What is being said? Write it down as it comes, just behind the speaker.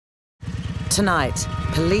Tonight,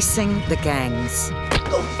 policing the gangs.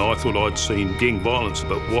 I thought I'd seen gang violence,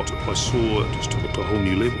 but what I saw just took it to a whole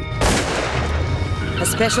new level. A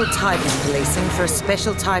special type of policing for a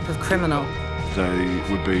special type of criminal. They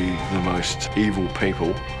would be the most evil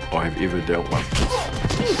people I have ever dealt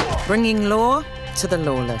with. Bringing law to the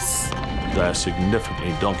lawless. They are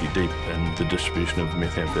significantly donkey deep in the distribution of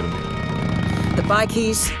methamphetamine. The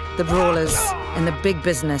bikies, the brawlers, and the big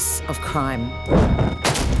business of crime.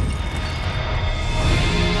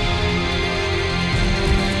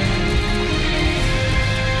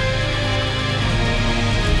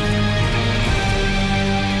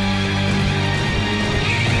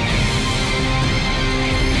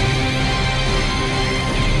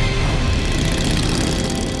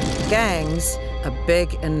 Gangs are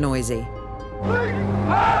big and noisy.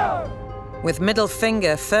 With middle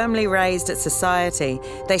finger firmly raised at society,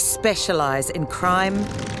 they specialise in crime,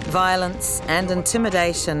 violence and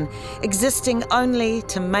intimidation, existing only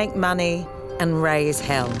to make money and raise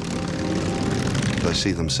hell. They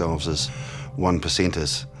see themselves as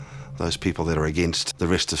one-percenters, those people that are against the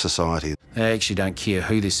rest of society. They actually don't care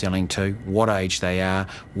who they're selling to, what age they are,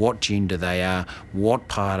 what gender they are, what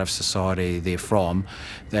part of society they're from.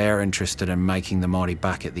 They are interested in making the mighty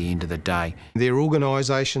buck at the end of the day. Their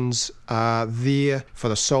organisations are there for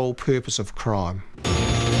the sole purpose of crime.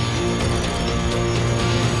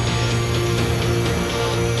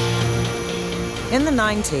 In the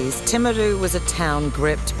 90s, Timaru was a town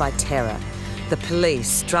gripped by terror, the police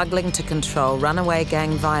struggling to control runaway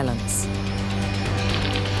gang violence.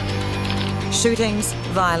 Shootings,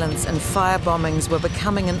 violence and firebombings were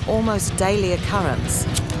becoming an almost daily occurrence.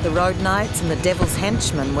 The Road Knights and the Devil's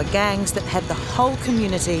Henchmen were gangs that had the whole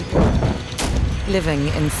community living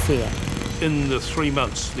in fear. In the 3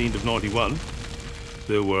 months, the end of '91,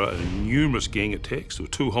 there were numerous gang attacks. There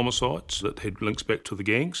were 2 homicides that had links back to the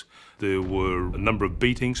gangs. There were a number of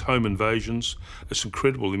beatings, home invasions. It's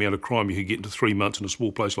incredible the amount of crime you could get into 3 months in a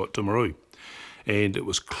small place like Timaru. And it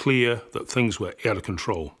was clear that things were out of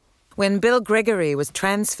control. When Bill Gregory was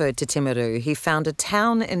transferred to Timaru, he found a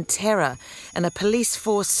town in terror and a police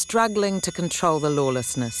force struggling to control the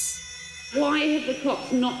lawlessness. Why have the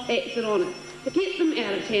cops not acted on it? To get them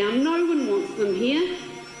out of town, no one wants them here.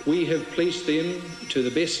 We have policed them to the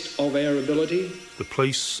best of our ability. The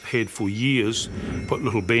police had for years put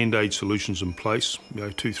little band-aid solutions in place,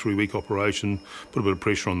 2-3 week operation, put a bit of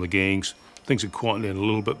pressure on the gangs. Things had quietened down a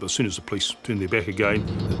little bit, but as soon as the police turned their back again,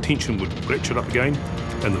 the tension would ratchet up again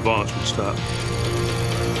and the violence would start.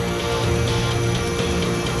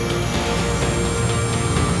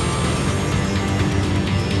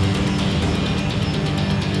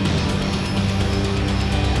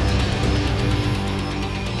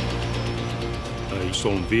 A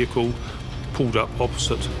stolen vehicle pulled up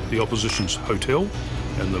opposite the opposition's hotel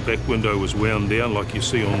and the back window was wound down like you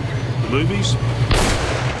see on the movies.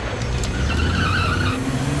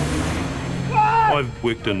 I've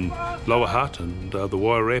worked in Lower Hutt and the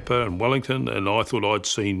Wairarapa and Wellington, and I thought I'd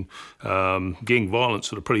seen gang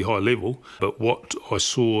violence at a pretty high level, but what I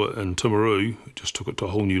saw in Timaru just took it to a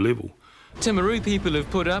whole new level. Timaru people have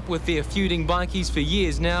put up with their feuding bikies for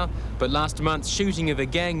years now, but last month's shooting of a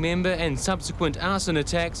gang member and subsequent arson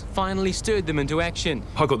attacks finally stirred them into action.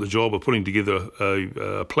 I got the job of putting together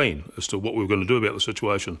a plan as to what we were going to do about the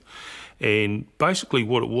situation, and basically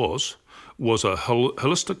what it was a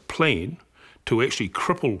holistic plan to actually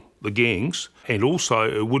cripple the gangs, and also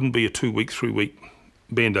it wouldn't be a 2-week, 3-week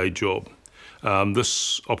band-aid job.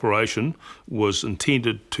 This operation was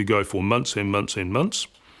intended to go for months and months and months,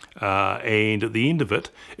 and at the end of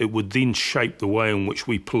it, it would then shape the way in which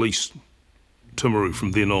we police Timaru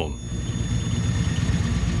from then on.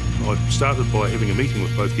 I started by having a meeting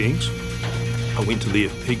with both gangs. I went to their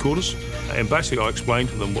headquarters, and basically I explained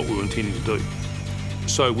to them what we were intending to do.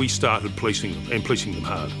 So we started policing them, and policing them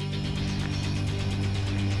hard.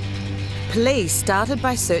 Police started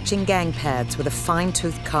by searching gang pads with a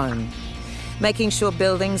fine-tooth comb, making sure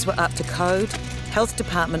buildings were up to code, health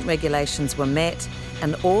department regulations were met,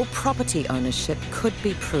 and all property ownership could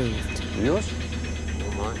be proved. Yours?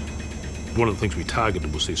 One of the things we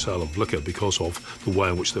targeted was their sale of liquor because of the way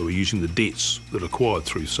in which they were using the debts that acquired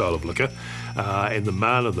through sale of liquor and the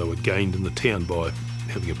mana they were gained in the town by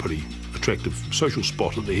having a pretty attractive social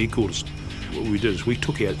spot at their headquarters. What we did is we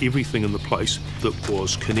took out everything in the place that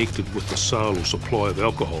was connected with the sale or supply of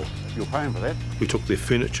alcohol. You're paying for that? We took their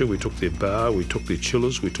furniture, we took their bar, we took their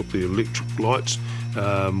chillers, we took their electric lights,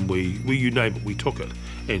 you name it, we took it.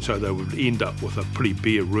 And so they would end up with a pretty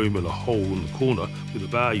bare room and a hole in the corner where the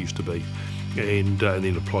bar used to be, and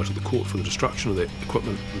then apply to the court for the destruction of that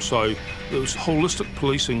equipment. And so it was holistic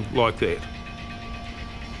policing like that.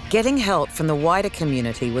 Getting help from the wider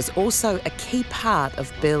community was also a key part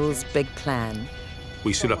of Bill's big plan.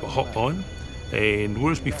 We set up a hotline, and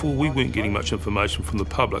whereas before we weren't getting much information from the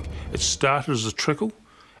public, it started as a trickle,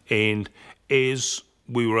 and as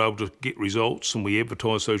we were able to get results and we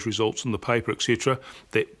advertised those results in the paper, etc.,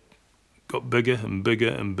 that got bigger and bigger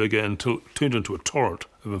and bigger until it turned into a torrent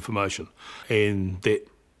of information. And that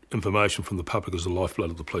information from the public is the lifeblood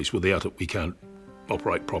of the police. Without it, we can't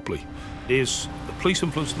operate properly. As the police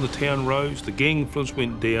influence in the town rose, the gang influence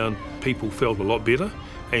went down, people felt a lot better,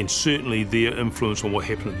 and certainly their influence on what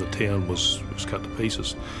happened in the town was cut to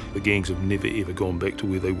pieces. The gangs have never ever gone back to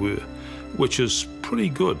where they were, which is pretty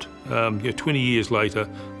good. 20 years later,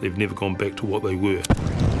 they've never gone back to what they were.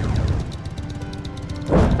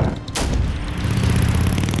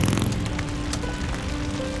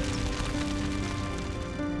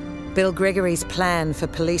 Bill Gregory's plan for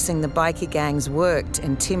policing the bikie gangs worked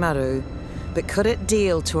in Timaru, but could it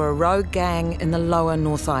deal to a rogue gang in the lower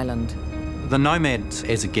North Island? The Nomads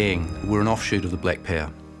as a gang were an offshoot of the Black Power.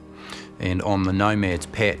 And on the Nomads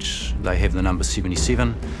patch, they have the number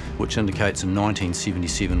 77, which indicates in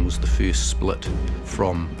 1977 was the first split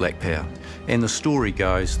from Black Power. And the story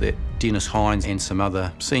goes that Dennis Hines and some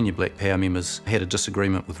other senior Black Power members had a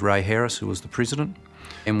disagreement with Ray Harris, who was the president,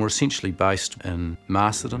 and were essentially based in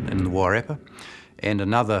Masterton in the Wairarapa, and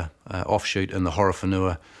another offshoot in the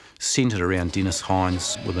Horowhenua centred around Dennis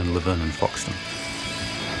Hines within Levin and Foxton.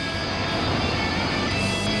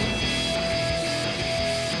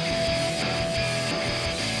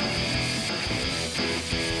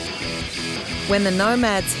 When the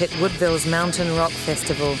Nomads hit Woodville's Mountain Rock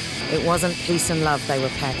Festival, it wasn't peace and love they were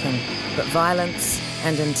packing, but violence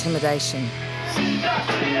and intimidation.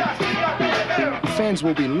 Fans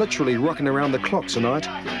will be literally rocking around the clock tonight.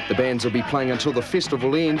 The bands will be playing until the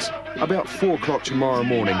festival ends, about 4 o'clock tomorrow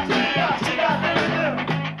morning.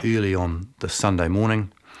 Early on the Sunday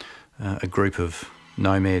morning, a group of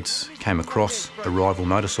Nomads came across a rival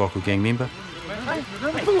motorcycle gang member.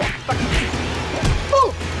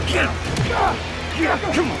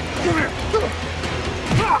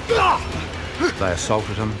 They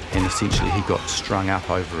assaulted him, and essentially he got strung up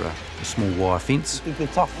over a small wire fence. You think you're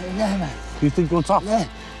tough? Yeah, man. You think you're tough? Yeah,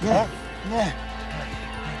 yeah, yeah.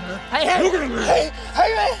 Hey, look at him, man.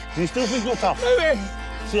 Hey, man. Do you still think you're tough? Hey,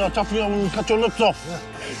 man. See how tough you are when you cut your lips off?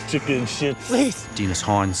 Yeah. Chicken shit. Please. Dennis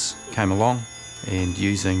Hines came along and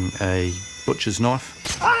using a butcher's knife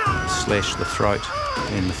slashed the throat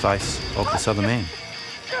and the face of this other man.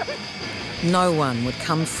 No one would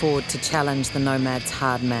come forward to challenge the Nomads'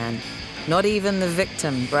 hard man, not even the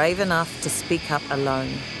victim brave enough to speak up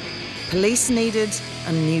alone. Police needed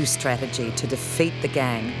a new strategy to defeat the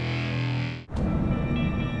gang.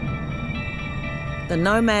 The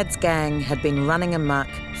Nomads gang had been running amok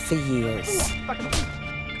for years.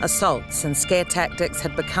 Assaults and scare tactics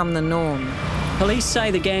had become the norm. Police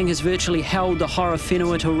say the gang has virtually held the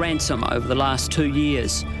Horowhenua to ransom over the last 2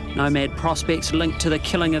 years. Nomad prospects linked to the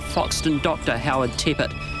killing of Foxton doctor Howard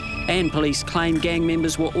Teppert. And police claim gang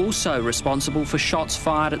members were also responsible for shots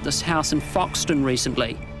fired at this house in Foxton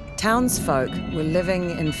recently. Townsfolk were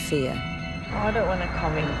living in fear. I don't want to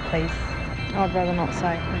comment, please. I'd rather not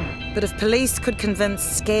say. But if police could convince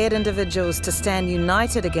scared individuals to stand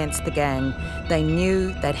united against the gang, they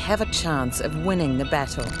knew they'd have a chance of winning the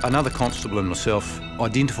battle. Another constable and myself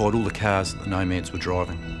identified all the cars that the Nomads were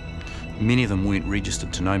driving. Many of them weren't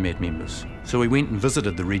registered to Nomad members. So we went and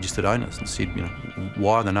visited the registered owners and said, you know,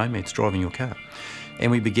 why are the Nomads driving your car?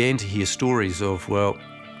 And we began to hear stories of, well,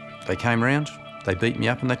 they came around, they beat me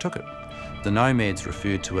up and they took it. The Nomads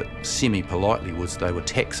referred to it semi-politely as they were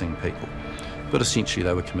taxing people, but essentially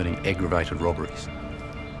they were committing aggravated robberies.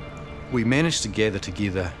 We managed to gather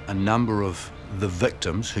together a number of the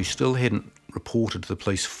victims who still hadn't reported to the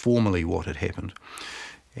police formally what had happened.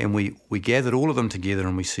 And we gathered all of them together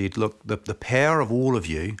and we said, look, the power of all of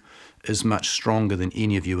you is much stronger than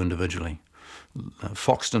any of you individually.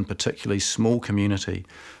 Foxton, particularly, small community,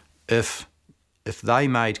 if they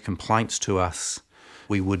made complaints to us,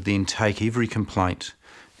 we would then take every complaint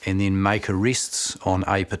and then make arrests on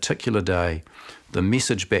a particular day. The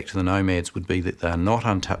message back to the Nomads would be that they are not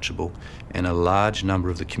untouchable and a large number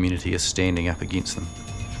of the community are standing up against them.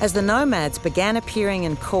 As the Nomads began appearing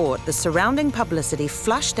in court, the surrounding publicity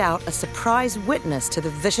flushed out a surprise witness to the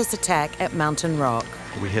vicious attack at Mountain Rock.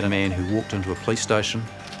 We had a man who walked into a police station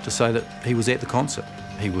to say that he was at the concert.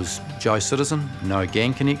 He was Joe Citizen, no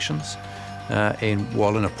gang connections, and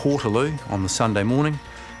while in a Portaloo on the Sunday morning,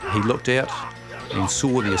 he looked out and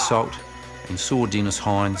saw the assault and saw Dennis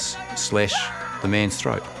Hines slash the man's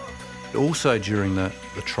throat. Also during the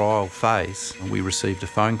trial phase, we received a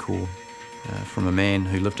phone call from a man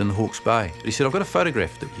who lived in the Hawke's Bay. He said, I've got a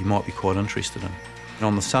photograph that you might be quite interested in. And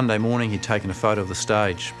on the Sunday morning he'd taken a photo of the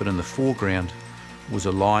stage, but in the foreground was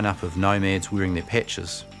a line-up of nomads wearing their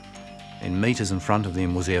patches, and metres in front of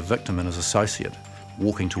them was our victim and his associate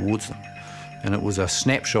walking towards them. And it was a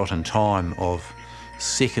snapshot in time of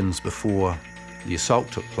seconds before the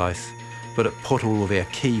assault took place, but it put all of our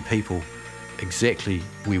key people exactly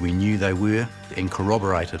where we knew they were and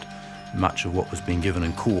corroborated much of what was being given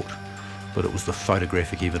in court, but it was the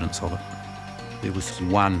photographic evidence of it. There was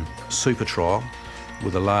one super trial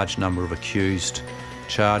with a large number of accused,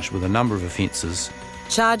 charged with a number of offences.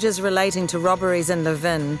 Charges relating to robberies in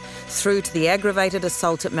Levin through to the aggravated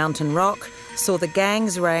assault at Mountain Rock saw the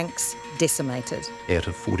gang's ranks decimated. Out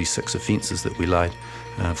of 46 offences that we laid,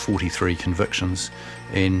 43 convictions,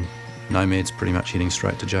 and nomads pretty much heading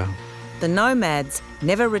straight to jail. The nomads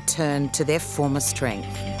never returned to their former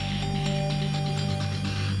strength.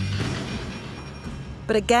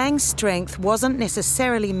 But a gang's strength wasn't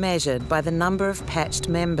necessarily measured by the number of patched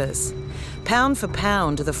members. Pound for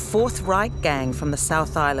pound, the Fourth Reich gang from the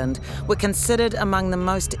South Island were considered among the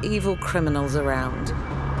most evil criminals around.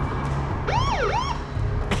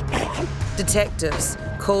 Detectives,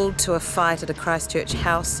 called to a fight at a Christchurch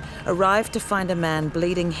house, arrived to find a man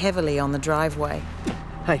bleeding heavily on the driveway.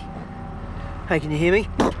 Hey, can you hear me?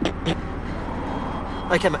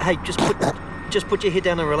 Okay, mate, hey, just put your head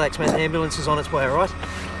down and relax, mate. The ambulance is on its way, all right?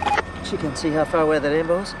 Check and see how far away that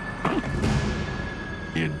ambulance.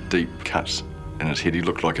 He had deep cuts in his head. He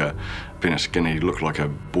looked like being a skinny, he looked like a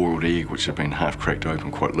boiled egg which had been half cracked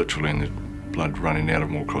open quite literally, and there's blood running out of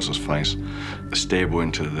him all across his face. The stab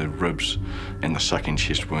wound to the ribs and the sucking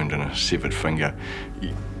chest wound and a severed finger.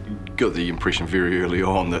 You got the impression very early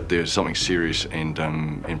on that there was something serious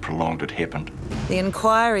and prolonged had happened. The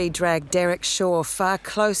inquiry dragged Derek Shaw far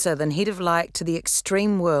closer than he'd have liked to the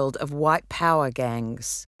extreme world of white power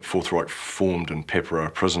gangs. Fourth Reich formed in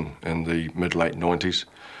Papara prison in the mid-late 90s,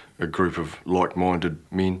 a group of like-minded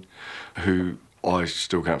men who I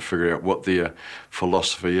still can't figure out what their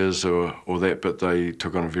philosophy is or that, but they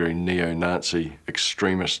took on a very neo-Nazi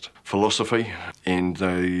extremist philosophy, and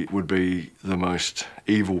they would be the most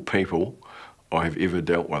evil people I have ever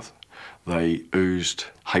dealt with. They oozed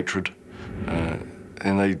hatred,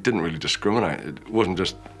 and they didn't really discriminate. It wasn't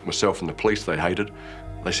just myself and the police they hated.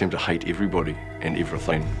 They seemed to hate everybody and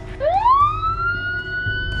everything.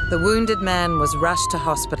 The wounded man was rushed to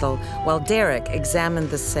hospital while Derek examined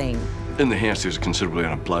the scene. In the house there was a considerable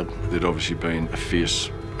amount of blood. There'd obviously been a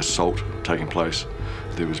fierce assault taking place.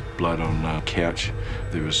 There was blood on the couch,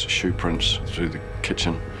 there was shoe prints through the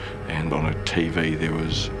kitchen, and on a TV there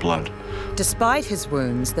was blood. Despite his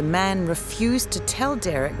wounds, the man refused to tell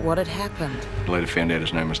Derek what had happened. I later found out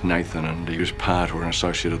his name was Nathan, and he was part or an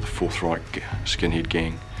associate of the Fourth Reich skinhead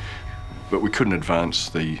gang. But we couldn't advance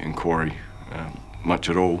the inquiry much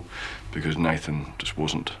at all because Nathan just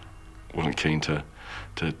wasn't keen to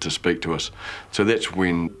speak to us. So that's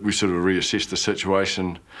when we sort of reassessed the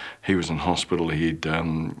situation. He was in hospital. He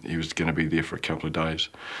was going to be there for a couple of days.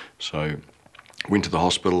 So went to the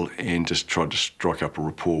hospital and just tried to strike up a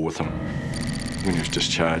rapport with him. When he was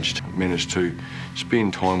discharged, managed to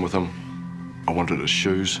spend time with him. I wanted his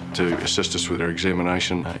shoes to assist us with our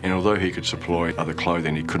examination, and although he could supply other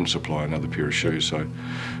clothing, he couldn't supply another pair of shoes, so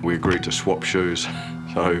we agreed to swap shoes.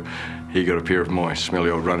 So he got a pair of my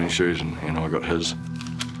smelly old running shoes and I got his.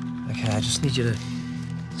 Okay, I just need you to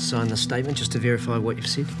sign the statement just to verify what you've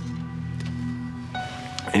said.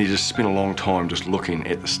 And he just spent a long time just looking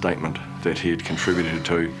at the statement that he had contributed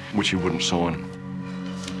to, which he wouldn't sign.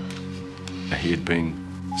 He had been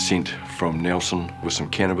sent from Nelson with some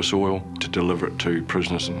cannabis oil to deliver it to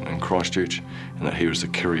prisoners in Christchurch, and that he was the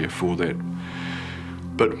courier for that.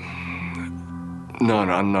 But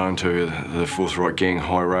unknown to the Fourth Reich gang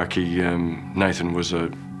hierarchy, Nathan was a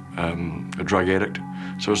drug addict.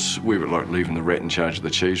 So we were like leaving the rat in charge of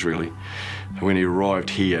the cheese, really. When he arrived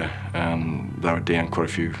here, they were down quite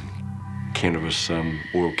a few cannabis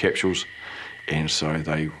oil capsules, and so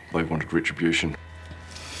they wanted retribution.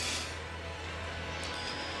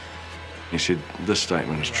 He said, this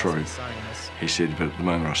statement is true. He said, but at the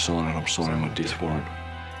moment I sign it, I'm signing my death warrant.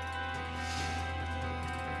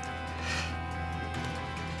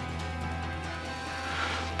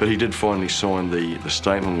 But he did finally sign the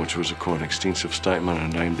statement, which was quite an extensive statement,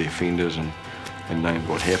 and named the offenders and named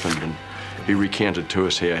what happened. And he recounted to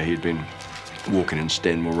us how he'd been walking in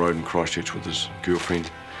Stanmore Road in Christchurch with his girlfriend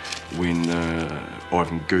when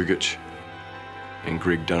Ivan Gugich and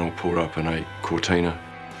Greg Dunnell pulled up in a Cortina.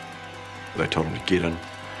 They told him to get in,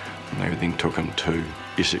 and they then took him to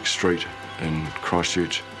Essex Street in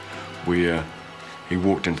Christchurch, where He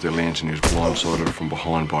walked into their lands and he was blindsided from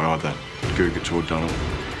behind by either Gugich or Dunnell,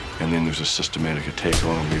 and then there was a systematic attack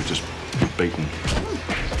on him. He was just beaten.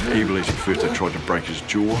 He believes at first they tried to break his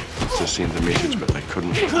jaw to send the message, but they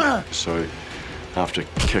couldn't. So after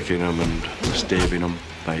kicking him and stabbing him,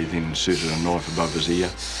 they then inserted a knife above his ear,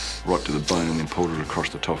 right to the bone, and then pulled it across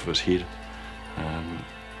the top of his head.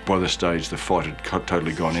 By this stage, the fight had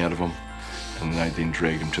totally gone out of him, and they then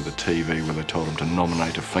dragged him to the TV where they told him to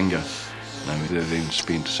nominate a finger. They then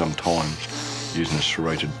spent some time using a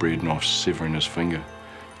serrated bread knife severing his finger.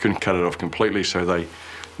 Couldn't cut it off completely, so they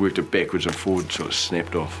worked it backwards and forwards so it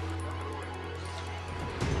snapped off.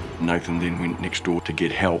 Nathan then went next door to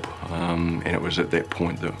get help, and it was at that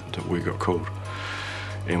point that we got called.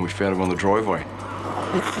 And we found him on the driveway.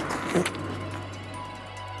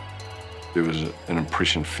 There was an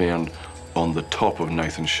impression found on the top of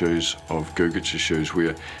Nathan's shoes, of Gugich's shoes,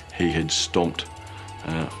 where he had stomped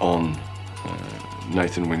on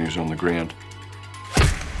Nathan when he was on the ground,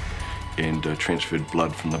 and transferred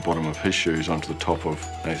blood from the bottom of his shoes onto the top of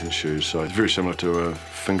Nathan's shoes. So it's very similar to a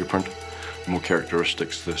fingerprint. The more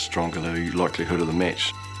characteristics, the stronger the likelihood of the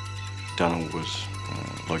match. Dunnell was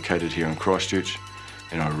located here in Christchurch,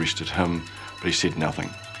 and I arrested him, but he said nothing.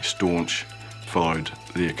 He staunch, followed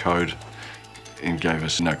their code, and gave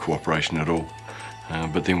us no cooperation at all.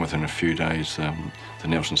 But then within a few days, the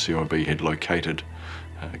Nelson CIB had located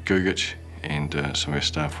Gugich, and some of our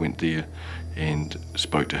staff went there and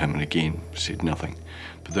spoke to him, and again said nothing.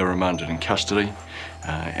 But they were remanded in custody,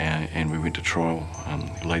 and we went to trial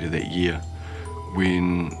later that year,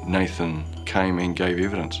 when Nathan came and gave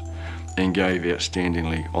evidence, and gave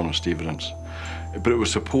outstandingly honest evidence. But it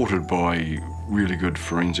was supported by really good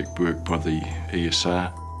forensic work by the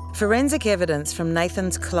ESR. Forensic evidence from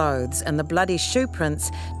Nathan's clothes and the bloody shoe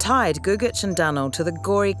prints tied Gugich and Dunnell to the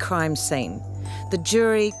gory crime scene. The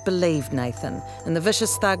jury believed Nathan, and the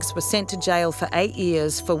vicious thugs were sent to jail for 8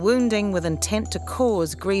 years for wounding with intent to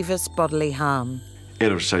cause grievous bodily harm.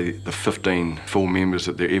 Out of, say, the 15 full members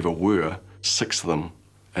that there ever were, 6 of them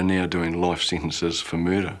are now doing life sentences for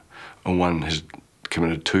murder, and one has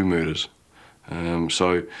committed 2 murders.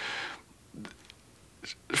 So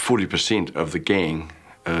 40% of the gang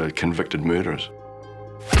are convicted murderers.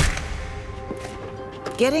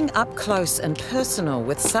 Getting up close and personal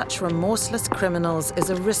with such remorseless criminals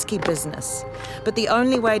is a risky business, but the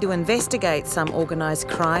only way to investigate some organised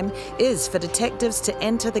crime is for detectives to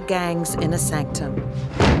enter the gang's inner sanctum.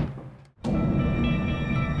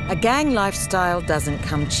 A gang lifestyle doesn't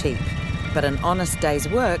come cheap, but an honest day's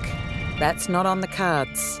work, that's not on the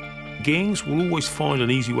cards. Gangs will always find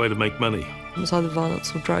an easy way to make money. It's either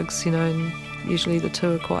violence or drugs, you know, and usually the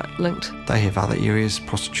two are quite linked. They have other areas,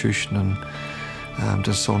 prostitution and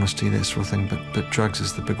dishonesty, that sort of thing, but drugs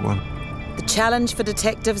is the big one. The challenge for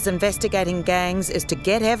detectives investigating gangs is to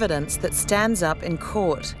get evidence that stands up in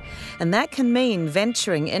court, and that can mean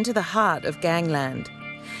venturing into the heart of gangland.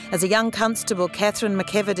 As a young constable, Catherine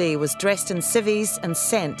McEvedy was dressed in civvies and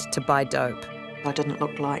sent to buy dope. I didn't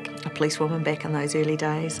look like a policewoman back in those early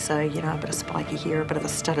days, so, you know, a bit of spiky hair, a bit of a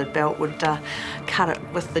studded belt would cut it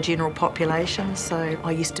with the general population, so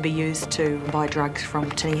I used to be used to buy drugs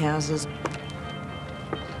from tinny houses.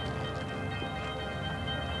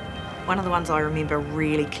 One of the ones I remember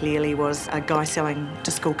really clearly was a guy selling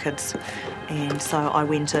to school kids, and so I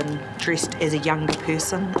went in dressed as a younger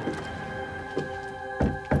person.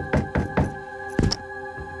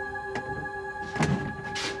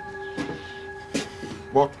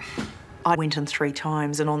 What? I went in 3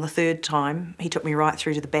 times, and on the 3rd time, he took me right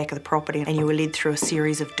through to the back of the property, and you were led through a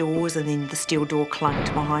series of doors, and then the steel door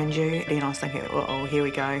clunked behind you, and I was thinking, uh-oh, here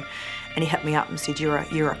we go. And he hit me up and said, you're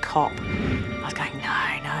a cop. I was going,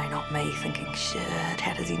 no, not me, thinking, shit,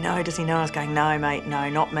 how does he know? Does he know? I was going, no, mate, no,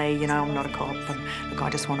 not me, you know, I'm not a cop. And look, I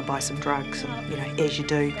just want to buy some drugs, and, you know, as you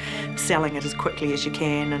do, selling it as quickly as you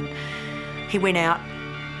can. And he went out,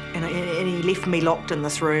 and he left me locked in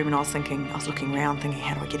this room, and I was looking around thinking,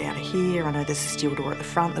 how do I get out of here? I know there's a steel door at the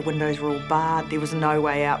front, the windows were all barred, there was no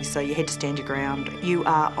way out, so you had to stand your ground. You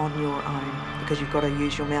are on your own, because you've got to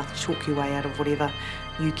use your mouth to talk your way out of whatever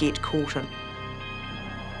you get caught in.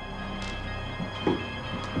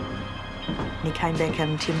 And he came back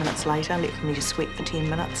in 10 minutes later, left me to sweat for 10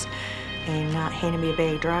 minutes, and handed me a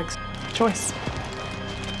bag of drugs. Choice.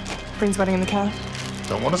 Friends waiting in the car.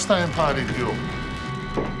 Don't want to stay and party, do you?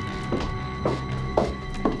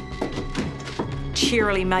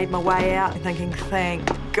 Cheerily made my way out, thinking, thank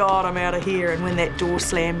God I'm out of here. And when that door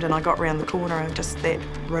slammed and I got round the corner, just that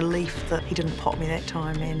relief that he didn't pop me that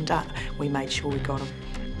time, and we made sure we got him.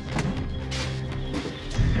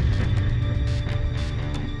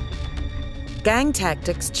 Gang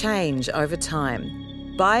tactics change over time.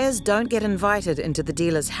 Buyers don't get invited into the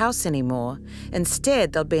dealer's house anymore.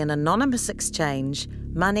 Instead, there'll be an anonymous exchange,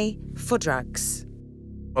 money for drugs.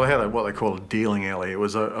 Well, they had what they call a dealing alley. It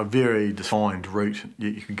was a very defined route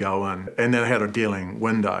you could go in. And they had a dealing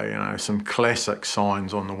window, you know, some classic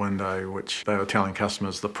signs on the window which they were telling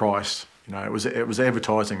customers the price. You know, it was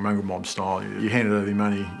advertising mongrel mob style. You handed over your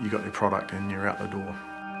money, you got your product and you're out the door.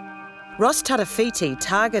 Ross Tarafiti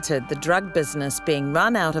targeted the drug business being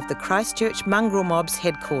run out of the Christchurch mongrel mob's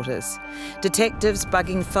headquarters. Detectives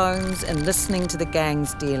bugging phones and listening to the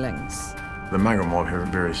gang's dealings. The mongrel mob have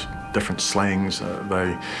various different slangs.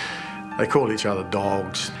 They call each other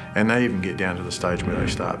dogs, and they even get down to the stage where they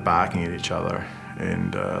start barking at each other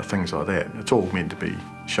and things like that. It's all meant to be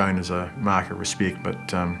shown as a mark of respect, but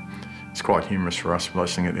it's quite humorous for us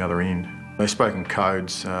listening at the other end. They spoke in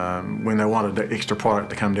codes. When they wanted the extra product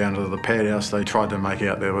to come down to the pad house, they tried to make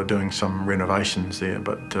out they were doing some renovations there.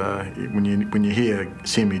 But when you hear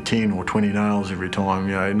send me 10 or 20 nails every time,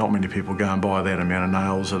 you know, not many people go and buy that amount of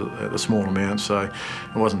nails at a small amount, so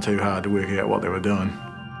it wasn't too hard to work out what they were doing.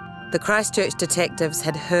 The Christchurch detectives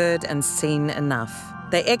had heard and seen enough.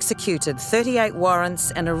 They executed 38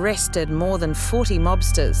 warrants and arrested more than 40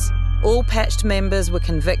 mobsters. All patched members were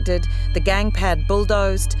convicted, the gang pad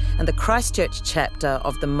bulldozed, and the Christchurch chapter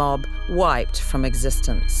of the mob wiped from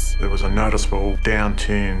existence. There was a noticeable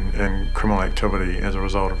downturn in criminal activity as a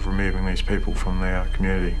result of removing these people from their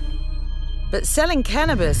community. But selling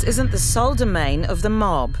cannabis isn't the sole domain of the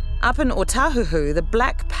mob. Up in Otahuhu, the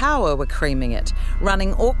Black Power were creaming it,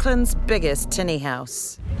 running Auckland's biggest tinny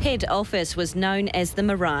house. Head office was known as the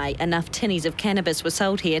Marae. Enough tinnies of cannabis were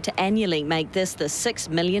sold here to annually make this the $6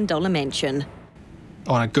 million mansion.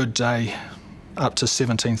 On a good day, up to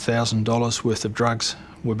 $17,000 worth of drugs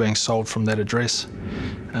were being sold from that address.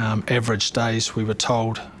 Average days, we were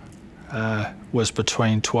told, was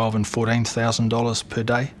between $12,000 and $14,000 per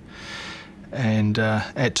day. And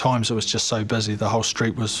at times it was just so busy the whole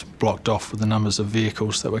street was blocked off with the numbers of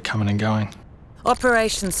vehicles that were coming and going.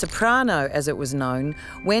 Operation Soprano, as it was known,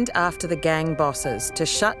 went after the gang bosses to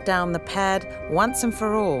shut down the pad once and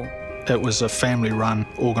for all. It was a family-run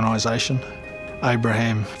organisation.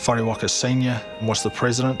 Abraham Whariwaka Sr. was the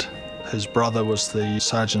president. His brother was the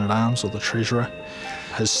sergeant-at-arms or the treasurer.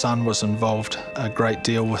 His son was involved a great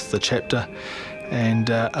deal with the chapter, and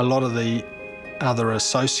a lot of the other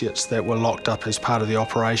associates that were locked up as part of the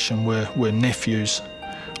operation were nephews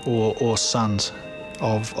or sons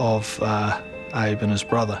of Abe and his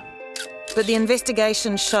brother. But the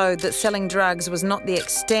investigation showed that selling drugs was not the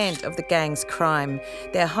extent of the gang's crime,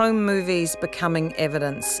 their home movies becoming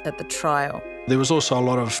evidence at the trial. There was also a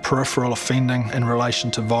lot of peripheral offending in relation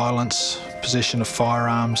to violence, possession of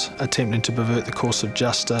firearms, attempting to pervert the course of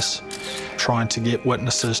justice, trying to get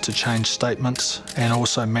witnesses to change statements, and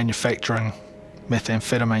also manufacturing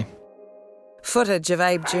methamphetamine. Footage of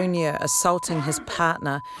Abe Jr. assaulting his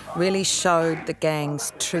partner really showed the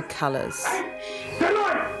gang's true colours.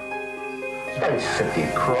 Don't sit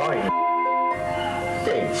there crying.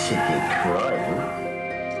 Don't sit there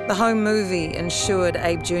crying. The home movie ensured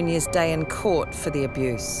Abe Jr.'s day in court for the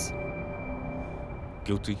abuse.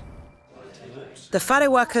 Guilty. The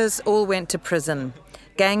Wharewakas all went to prison,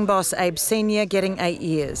 gang boss Abe Sr. getting 8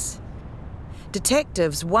 years.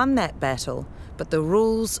 Detectives won that battle, but the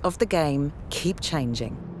rules of the game keep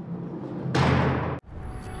changing.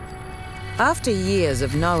 After years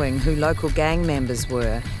of knowing who local gang members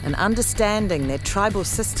were and understanding their tribal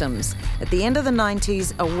systems, at the end of the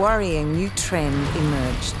 90s, a worrying new trend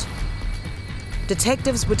emerged.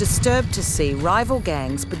 Detectives were disturbed to see rival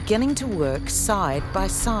gangs beginning to work side by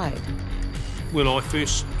side. When I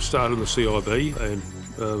first started the CIB and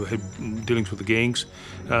had dealings with the gangs,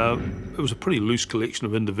 it was a pretty loose collection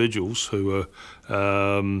of individuals who were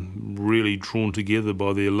really drawn together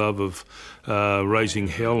by their love of raising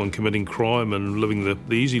hell and committing crime and living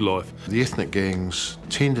the easy life. The ethnic gangs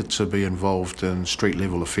tended to be involved in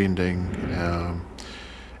street-level offending,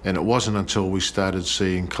 and it wasn't until we started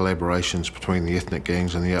seeing collaborations between the ethnic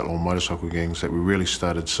gangs and the outlaw motorcycle gangs that we really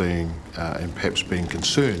started seeing and perhaps being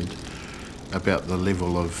concerned about the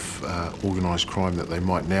level of organised crime that they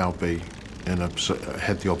might now be and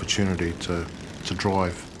had the opportunity to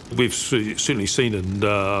drive. We've certainly seen in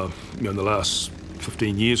the last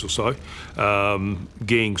 15 years or so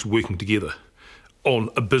gangs working together on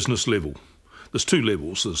a business level. There's two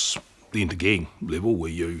levels. There's the inter-gang level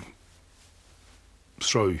where you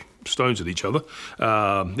throw stones at each other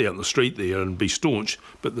out in the street there and be staunch,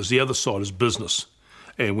 but there's the other side is business.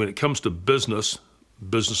 And when it comes to business,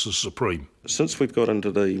 business is supreme. Since we've got into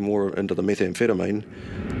the methamphetamine,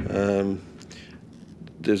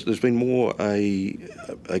 there's been more a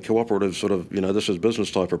cooperative sort of, this is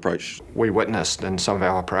business type approach. We witnessed in some of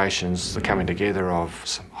our operations the coming together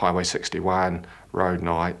of Highway 61, Road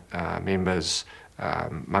Night members,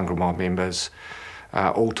 mongrel mob members,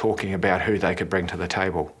 all talking about who they could bring to the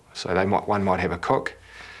table. So one might have a cook,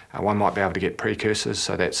 one might be able to get precursors.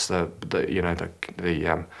 So that's the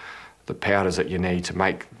powders that you need to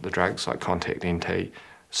make the drugs, like Contact NT.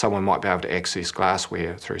 Someone might be able to access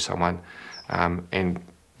glassware through someone, and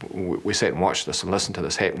we sat and watched this and listened to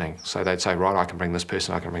this happening. So they'd say, right, I can bring this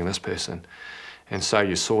person, I can bring this person. And so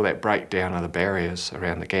you saw that breakdown of the barriers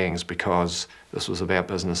around the gangs because this was about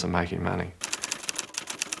business and making money.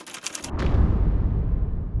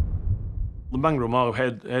 The mongrel mob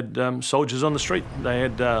had soldiers on the street. They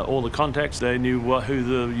had all the contacts. They knew who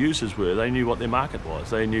the users were. They knew what their market was.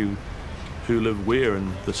 They knew who lived where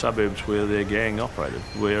in the suburbs where their gang operated,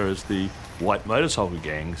 whereas the white motorcycle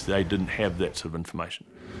gangs, they didn't have that sort of information.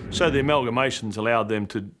 So the amalgamations allowed them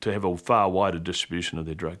to have a far wider distribution of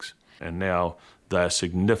their drugs. And now they are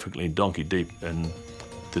significantly donkey deep in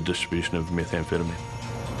the distribution of methamphetamine.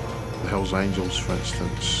 The Hells Angels, for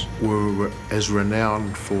instance, were as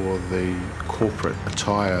renowned for the corporate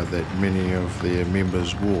attire that many of their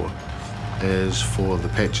members wore as for the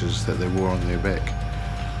patches that they wore on their back.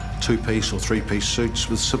 Two-piece or three-piece suits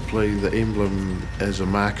with simply the emblem as a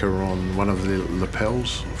marker on one of the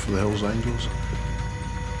lapels for the Hells Angels.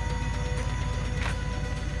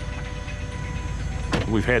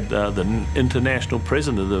 We've had the international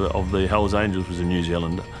president of the Hells Angels was a New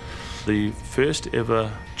Zealander. The first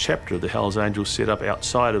ever chapter of the Hells Angels set up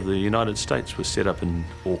outside of the United States was set up in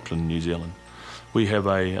Auckland, New Zealand. We have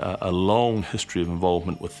a long history of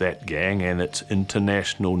involvement with that gang and its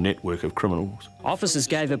international network of criminals. Officers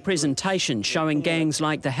gave a presentation showing gangs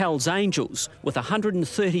like the Hells Angels, with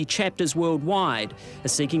 130 chapters worldwide, are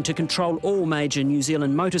seeking to control all major New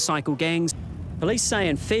Zealand motorcycle gangs. Police say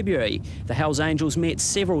in February, the Hells Angels met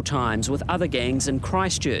several times with other gangs in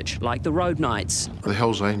Christchurch, like the Road Knights. The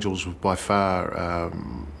Hells Angels were by far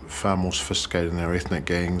more sophisticated than our ethnic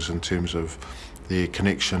gangs in terms of their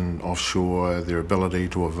connection offshore, their ability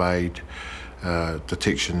to evade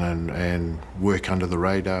detection and work under the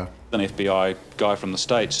radar. An FBI guy from the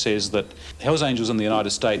States says that Hells Angels in the United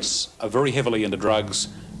States are very heavily into drugs,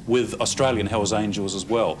 with Australian Hells Angels as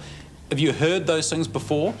well. Have you heard those things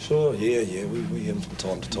before? Sure, yeah, we hear them from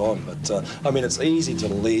time to time. But, I mean, it's easy to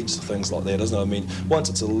allege things like that, isn't it? I mean, once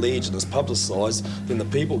it's alleged and it's publicised, then the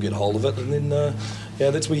people get hold of it, and then,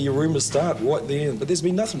 that's where your rumours start, right there. But there's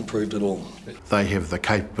been nothing proved at all. They have the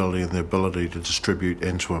capability and the ability to distribute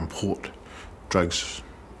and to import drugs,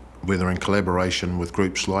 whether in collaboration with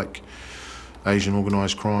groups like Asian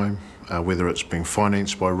organised crime, whether it's being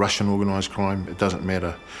financed by Russian organised crime, it doesn't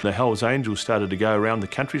matter. The Hells Angels started to go around the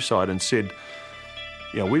countryside and said,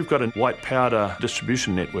 we've got a white powder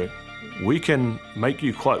distribution network. We can make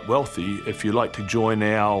you quite wealthy if you like to join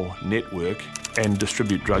our network and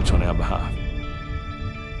distribute drugs on our behalf.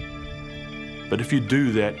 But if you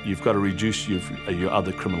do that, you've got to reduce your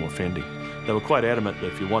other criminal offending. They were quite adamant that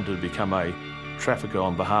if you wanted to become a trafficker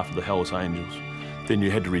on behalf of the Hells Angels, then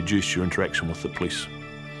you had to reduce your interaction with the police.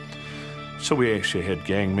 So we actually had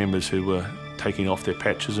gang members who were taking off their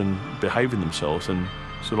patches and behaving themselves, and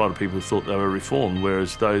so a lot of people thought they were reformed,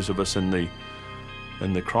 whereas those of us in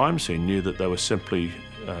the crime scene knew that they were simply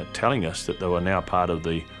telling us that they were now part of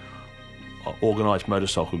the organised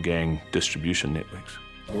motorcycle gang distribution networks.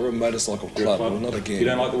 We're a motorcycle club, we're not a gang. You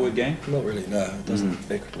don't like the word gang? Not really, no. It doesn't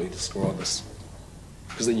accurately describe us.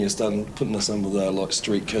 Because then you start putting us in with like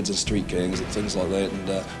street kids and street gangs and things like that,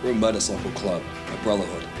 and we're a motorcycle club, a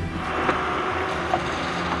brotherhood.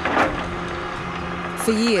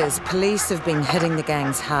 For years, police have been hitting the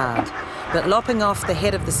gangs hard, but lopping off the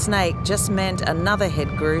head of the snake just meant another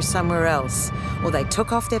head grew somewhere else, or they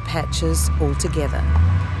took off their patches altogether.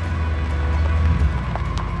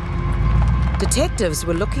 Detectives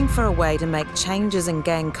were looking for a way to make changes in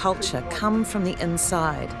gang culture come from the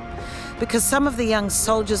inside, because some of the young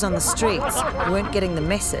soldiers on the streets weren't getting the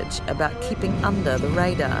message about keeping under the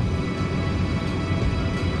radar.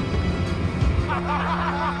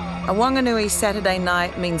 A Wanganui Saturday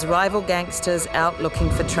night means rival gangsters out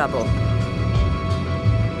looking for trouble.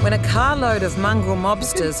 When a carload of mongrel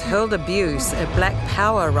mobsters hurled abuse at black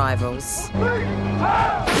power rivals,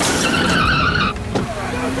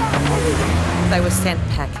 they were sent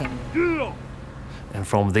packing. And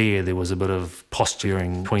from there was a bit of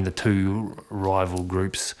posturing between the two rival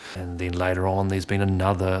groups, and then later on there's been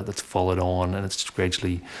another that's followed on, and it's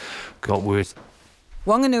gradually got worse.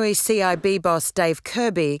 Wanganui CIB boss Dave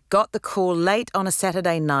Kirby got the call late on a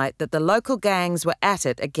Saturday night that the local gangs were at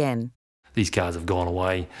it again. These cars have gone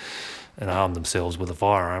away and armed themselves with a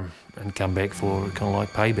firearm and come back for kind of like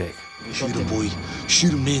payback. Shoot him, boy.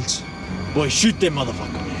 Shoot him, Nance. Boy, shoot them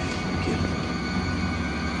motherfucker, man.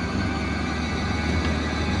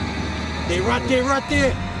 They're right there, right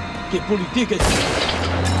there. Get bully tickets.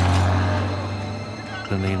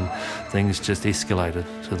 And then things just escalated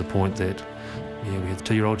to the point that, yeah, we had the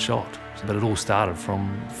 2-year-old shot. But it all started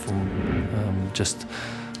from just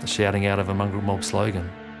shouting out of a mongrel mob slogan.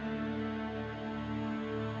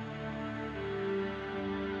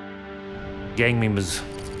 Gang members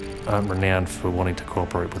aren't renowned for wanting to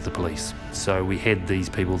cooperate with the police. So we had these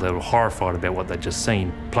people that were horrified about what they'd just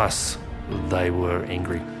seen, plus they were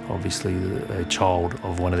angry. Obviously, a child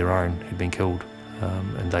of one of their own who'd been killed,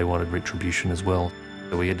 and they wanted retribution as well.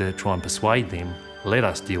 So we had to try and persuade them, let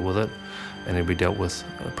us deal with it, and then we dealt with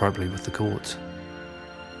appropriately with the courts.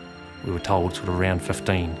 We were told sort of around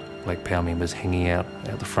 15 Black Power members hanging out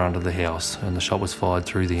the front of the house, and the shot was fired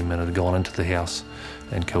through them and it had gone into the house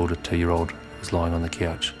and killed a 2-year-old who was lying on the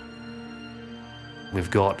couch.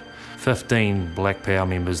 We've got 15 Black Power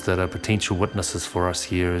members that are potential witnesses for us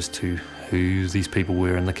here as to who these people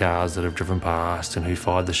were in the cars that have driven past and who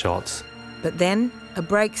fired the shots. But then a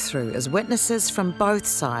breakthrough as witnesses from both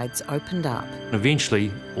sides opened up.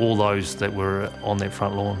 Eventually, all those that were on that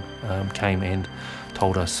front lawn came and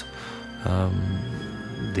told us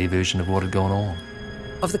their version of what had gone on.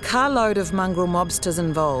 Of the carload of mongrel mobsters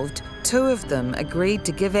involved, 2 of them agreed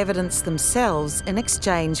to give evidence themselves in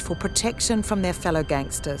exchange for protection from their fellow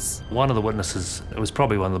gangsters. One of the witnesses, it was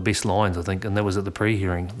probably one of the best lines, I think, and that was at the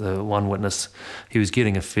pre-hearing. The one witness, he was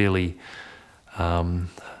getting a fairly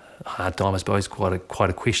hard time, I suppose, quite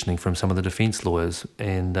a questioning from some of the defence lawyers,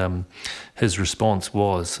 and his response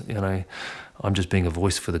was, you know, I'm just being a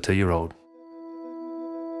voice for the 2-year-old.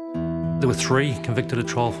 There were 3 convicted at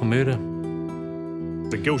trial for murder.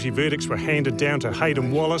 The guilty verdicts were handed down to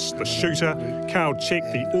Hayden Wallace, the shooter, Carl Check,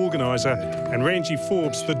 the organiser, and Rangie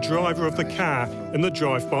Forbes, the driver of the car in the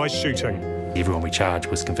drive-by shooting. Everyone we charged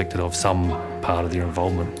was convicted of some part of their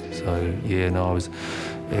involvement. So, yeah, no, I was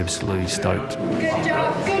absolutely stoked. Good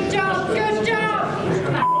job, good job, good job!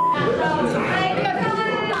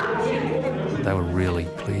 They were really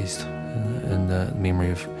pleased in the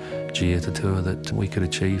memory of Gia Tatua that we could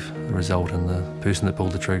achieve the result, and the person that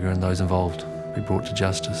pulled the trigger and those involved be brought to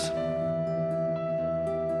justice.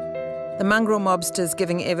 The mongrel mobsters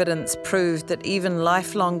giving evidence proved that even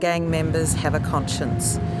lifelong gang members have a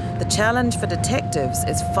conscience. The challenge for detectives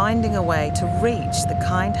is finding a way to reach the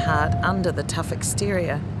kind heart under the tough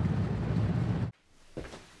exterior.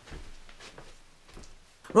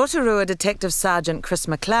 Rotorua Detective Sergeant Chris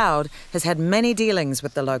McLeod has had many dealings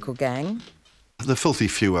with the local gang. The Filthy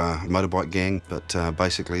Few are a motorbike gang, but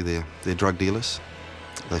basically they're drug dealers.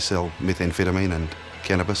 They sell methamphetamine and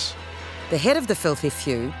cannabis. The head of the Filthy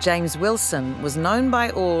Few, James Wilson, was known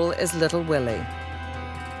by all as Little Willie.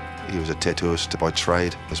 He was a tattooist by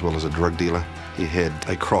trade as well as a drug dealer. He had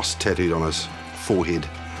a cross tattooed on his forehead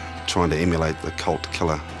trying to emulate the cult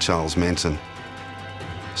killer Charles Manson.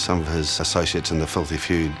 Some of his associates in the Filthy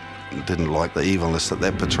Few didn't like the evilness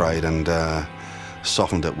that portrayed and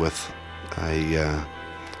softened it with a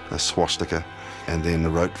swastika, and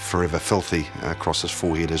then wrote "Forever Filthy" across his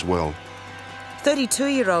forehead as well.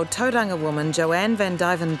 32-year-old Tauranga woman Joanne van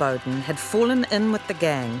Duivenboden had fallen in with the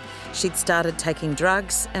gang. She'd started taking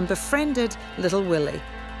drugs and befriended Little Willie.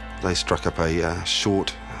 They struck up a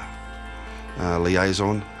short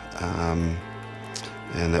liaison,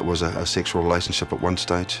 and that was a sexual relationship at one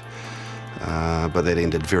stage, but that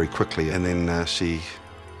ended very quickly, and then she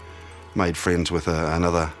made friends with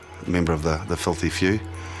another member of the Filthy Few,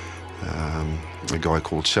 a guy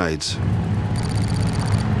called Shades.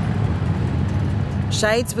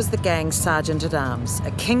 Shades was the gang's sergeant-at-arms,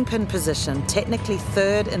 a kingpin position, technically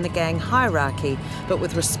 3rd in the gang hierarchy, but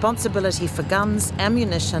with responsibility for guns,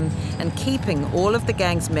 ammunition, and keeping all of the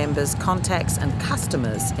gang's members, contacts, and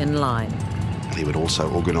customers in line. He would also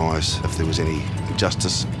organise if there was any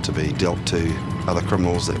justice to be dealt to other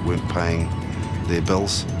criminals that weren't paying their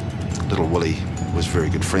bills. Little Willie was very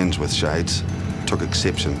good friends with Shades, took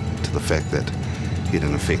exception to the fact that he'd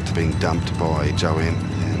in effect been dumped by Joanne,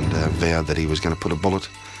 and vowed that he was going to put a bullet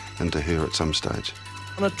into her at some stage.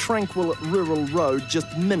 On a tranquil rural road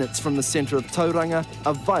just minutes from the centre of Tauranga,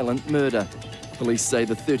 a violent murder. Police say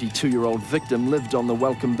the 32-year-old victim lived on the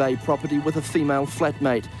Welcome Bay property with a female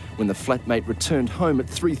flatmate. When the flatmate returned home at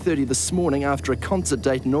 3:30 this morning after a concert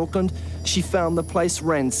date in Auckland, she found the place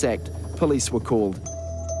ransacked. Police were called.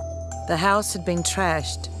 The house had been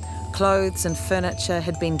trashed. Clothes and furniture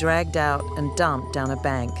had been dragged out and dumped down a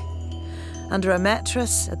bank. Under a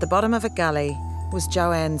mattress at the bottom of a gully was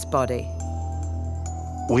Joanne's body.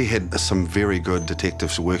 We had some very good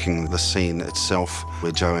detectives working the scene itself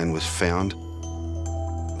where Joanne was found.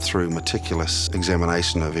 Through meticulous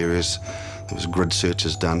examination of areas, there was grid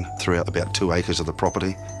searches done throughout about 2 acres of the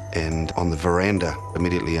property, and on the veranda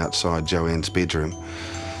immediately outside Joanne's bedroom,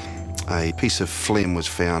 a piece of phlegm was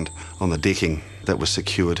found on the decking that was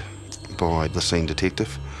secured by the scene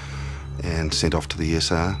detective and sent off to the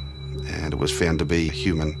ESR, and it was found to be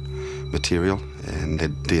human material and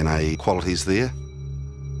had DNA qualities there.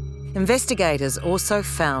 Investigators also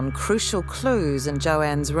found crucial clues in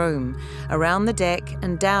Joanne's room, around the deck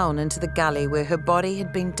and down into the gully where her body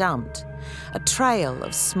had been dumped. A trail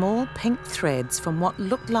of small pink threads from what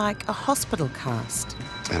looked like a hospital cast.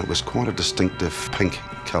 And it was quite a distinctive pink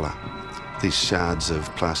colour. These shards of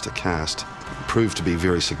plaster cast proved to be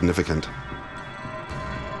very significant.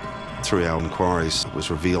 Through our inquiries, it was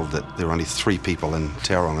revealed that there were only 3 people in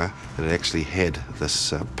Tauranga that had actually had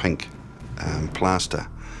this pink plaster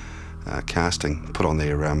casting put on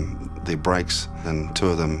their brakes, and 2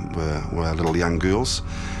 of them were little young girls.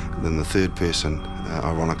 And then the 3rd person,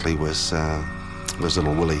 ironically, was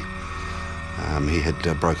little Willie. He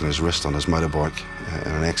had broken his wrist on his motorbike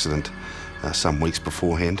in an accident some weeks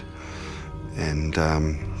beforehand, and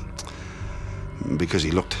because he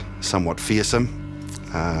looked somewhat fearsome,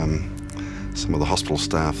 some of the hospital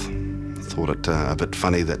staff thought it a bit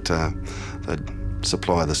funny that they'd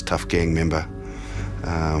supply this tough gang member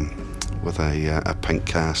with a pink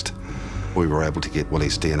cast. We were able to get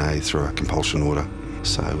Willie's DNA through a compulsion order,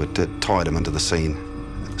 so it tied him into the scene.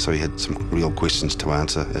 So he had some real questions to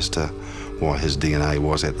answer as to why his DNA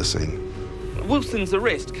was at the scene. Wilson's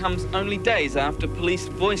arrest comes only days after police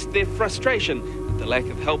voiced their frustration at the lack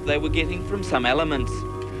of help they were getting from some elements.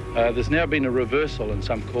 There's now been a reversal in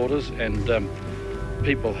some quarters, and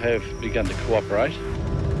people have begun to cooperate.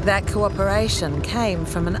 That cooperation came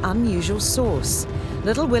from an unusual source.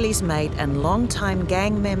 Little Willie's mate and longtime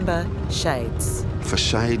gang member, Shades. For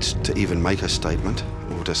Shades to even make a statement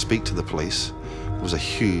or to speak to the police was a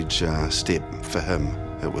huge step for him.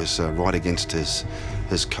 It was right against his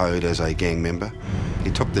code as a gang member. He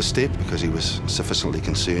took this step because he was sufficiently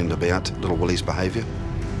concerned about little Willie's behaviour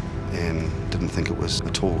and didn't think it was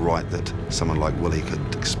at all right that someone like Willie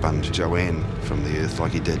could expunge Joanne from the earth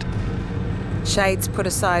like he did. Shades put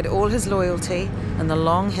aside all his loyalty and the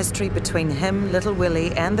long history between him, little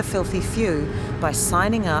Willie and the filthy few by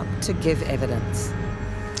signing up to give evidence.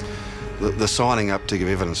 The signing up to give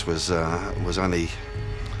evidence was only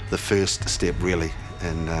the first step, really,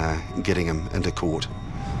 in getting him into court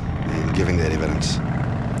and giving that evidence.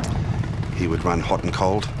 He would run hot and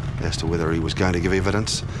cold as to whether he was going to give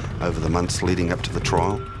evidence over the months leading up to the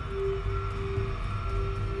trial.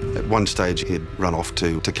 At one stage, he'd run off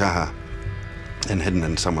to Te Kaha and hidden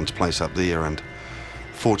in someone's place up there, and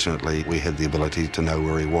fortunately we had the ability to know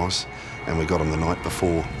where he was, and we got him the night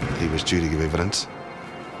before he was due to give evidence.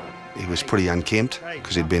 He was pretty unkempt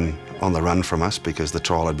because he'd been on the run from us because the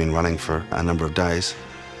trial had been running for a number of days.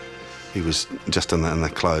 He was just in the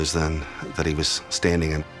clothes then that he was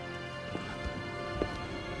standing in.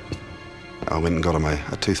 I went and got him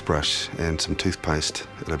a toothbrush and some toothpaste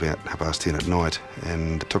at about 10:30 at night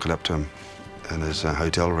and took it up to him in his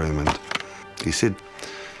hotel room, and he said,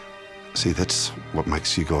 "See, that's what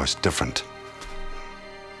makes you guys different."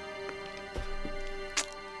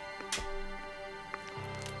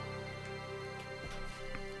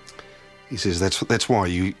 He says, that's why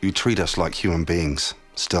you treat us like human beings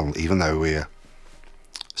still, even though we're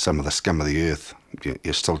some of the scum of the earth,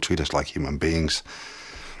 you still treat us like human beings.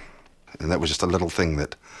 And that was just a little thing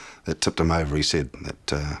that tipped him over, he said,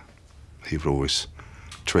 that he would always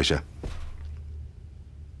treasure.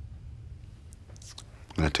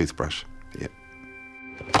 And a toothbrush, yeah.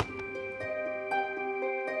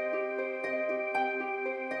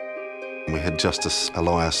 We had Justice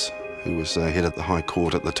Elias, who was head of the High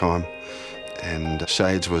Court at the time, and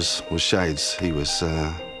Shades was Shades. He was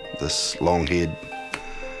this long-haired,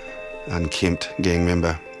 unkempt gang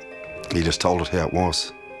member. He just told it how it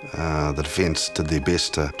was. The defence did their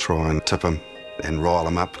best to try and tip him and rile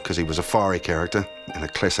him up because he was a fiery character. And a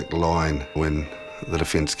classic line when the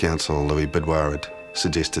defence counsel, Louis Bidwar, had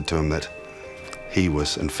suggested to him that he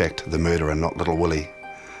was, in fact, the murderer, not little Willie,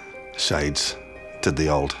 Shades did the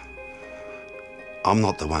old, "I'm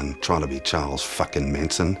not the one trying to be Charles fucking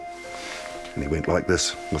Manson." And he went like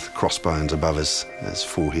this with crossbones above his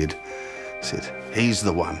forehead. He said, "He's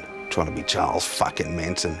the one trying to be Charles fucking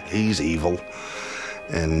Manson. He's evil."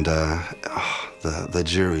 And the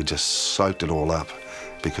jury just soaked it all up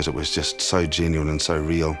because it was just so genuine and so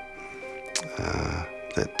real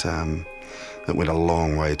that it went a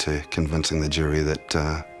long way to convincing the jury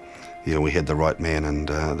that yeah, we had the right man, and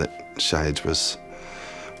that Shades was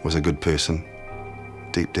a good person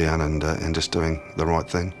deep down, and just doing the right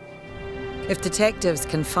thing. If detectives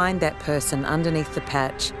can find that person underneath the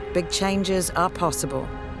patch, big changes are possible.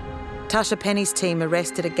 Tasha Penny's team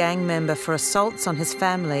arrested a gang member for assaults on his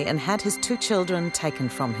family and had his 2 children taken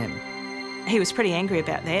from him. He was pretty angry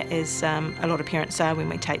about that, as a lot of parents are when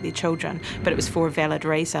we take their children, but it was for a valid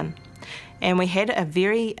reason. And we had a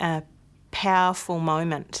very powerful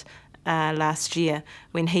moment last year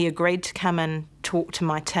when he agreed to come and talk to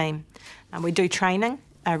my team. We do training,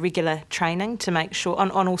 regular training, to make sure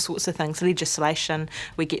on all sorts of things, legislation,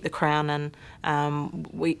 we get the Crown and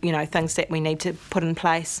things that we need to put in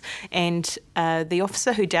place. And the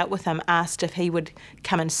officer who dealt with him asked if he would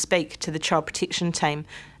come and speak to the child protection team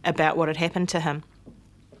about what had happened to him.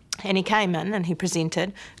 And he came in and he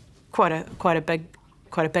presented, quite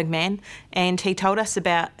a big man, and he told us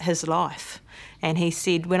about his life. And he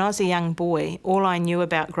said, when I was a young boy, all I knew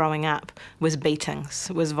about growing up was beatings,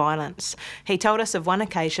 was violence. He told us of one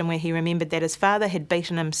occasion where he remembered that his father had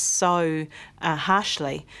beaten him so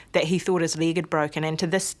harshly that he thought his leg had broken, and to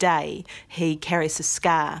this day he carries a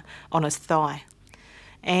scar on his thigh.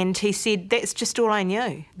 And he said, that's just all I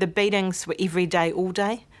knew. The beatings were every day, all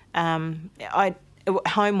day.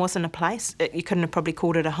 Home wasn't a place. You couldn't have probably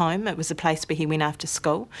called it a home. It was a place where he went after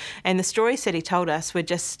school. And the stories that he told us were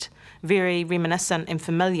just very reminiscent and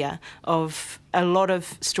familiar of a lot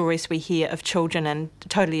of stories we hear of children in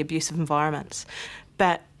totally abusive environments.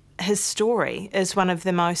 But his story is one of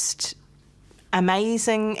the most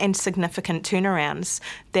amazing and significant turnarounds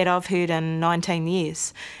that I've heard in 19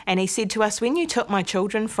 years. And he said to us, when you took my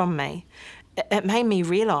children from me, it made me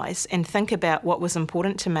realise and think about what was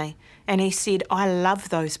important to me. And he said, I love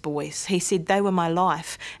those boys. He said, they were my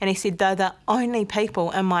life. And he said, they're the only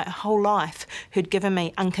people in my whole life who'd given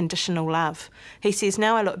me unconditional love. He says,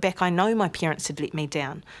 now I look back, I know my parents had let me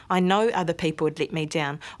down. I know other people had let me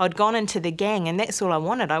down. I'd gone into the gang and that's all I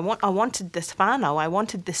wanted. I wanted this whānau. I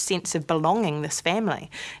wanted this sense of belonging, this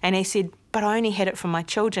family. And he said, but I only had it from my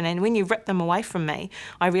children. And when you ripped them away from me,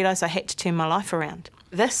 I realised I had to turn my life around.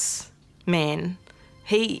 This man,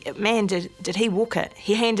 did he walk it.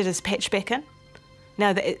 He handed his patch back in.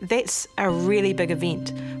 Now, that's a really big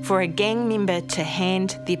event for a gang member to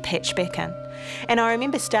hand their patch back in. And I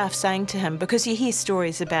remember staff saying to him, because you hear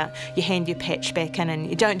stories about you hand your patch back in and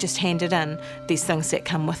you don't just hand it in, there's things that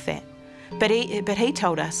come with that. But he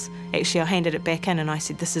told us, actually, I handed it back in and I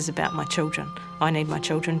said, this is about my children. I need my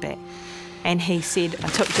children back. And he said, I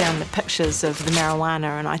took down the pictures of the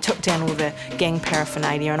marijuana and I took down all the gang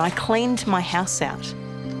paraphernalia and I cleaned my house out.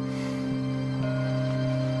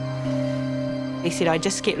 He said, I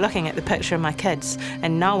just kept looking at the picture of my kids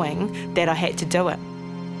and knowing that I had to do it.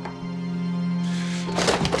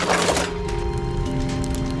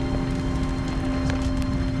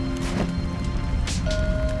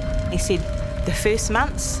 He said, the first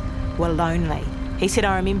months were lonely. He said,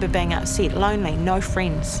 I remember being upset, lonely, no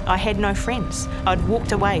friends. I had no friends. I'd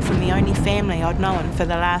walked away from the only family I'd known for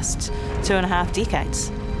the last 2.5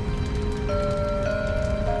 decades.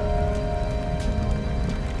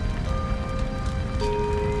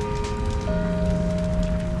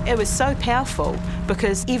 It was so powerful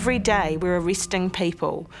because every day we're arresting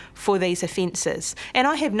people for these offences. And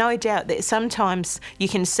I have no doubt that sometimes you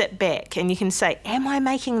can sit back and you can say, am I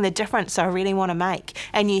making the difference I really want to make?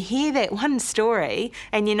 And you hear that one story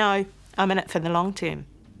and you know, I'm in it for the long term.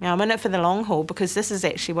 I'm in it for the long haul because this is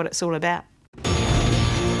actually what it's all about.